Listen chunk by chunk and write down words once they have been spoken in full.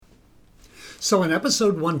So in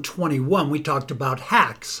episode 121, we talked about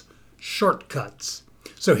hacks, shortcuts.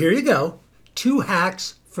 So here you go, 2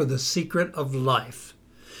 hacks for the secret of life.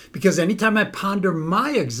 Because anytime I ponder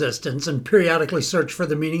my existence and periodically search for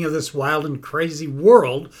the meaning of this wild and crazy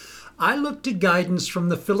world, I look to guidance from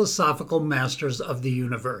the philosophical masters of the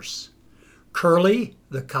universe. Curly,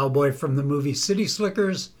 the cowboy from the movie City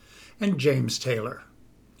Slickers, and James Taylor.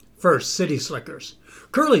 First, City Slickers.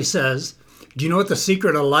 Curly says, "Do you know what the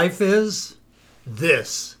secret of life is?"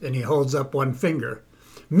 This, and he holds up one finger.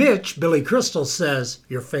 Mitch, Billy Crystal, says,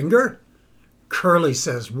 "Your finger?" Curly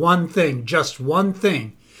says, "One thing, just one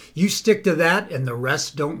thing. You stick to that and the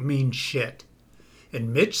rest don't mean shit."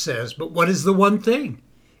 And Mitch says, "But what is the one thing?"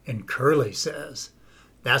 And Curly says,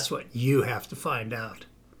 "That's what you have to find out."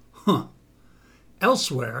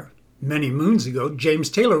 Elsewhere, many moons ago, James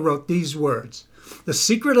Taylor wrote these words: "The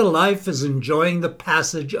secret of life is enjoying the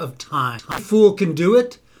passage of time. If a fool can do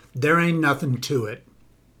it, there ain't nothing to it."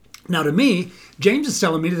 Now to me, James is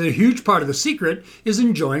telling me that a huge part of the secret is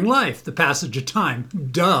enjoying life, the passage of time.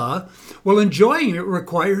 Duh. Well, enjoying it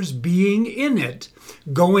requires being in it,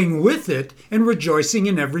 going with it, and rejoicing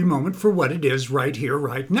in every moment for what it is right here,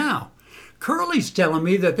 right now. Curly's telling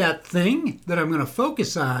me that that thing that I'm going to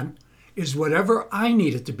focus on is whatever I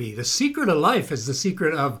need it to be. The secret of life is the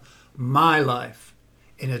secret of my life,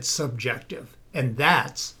 and it's subjective. And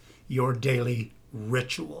that's your daily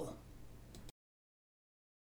ritual.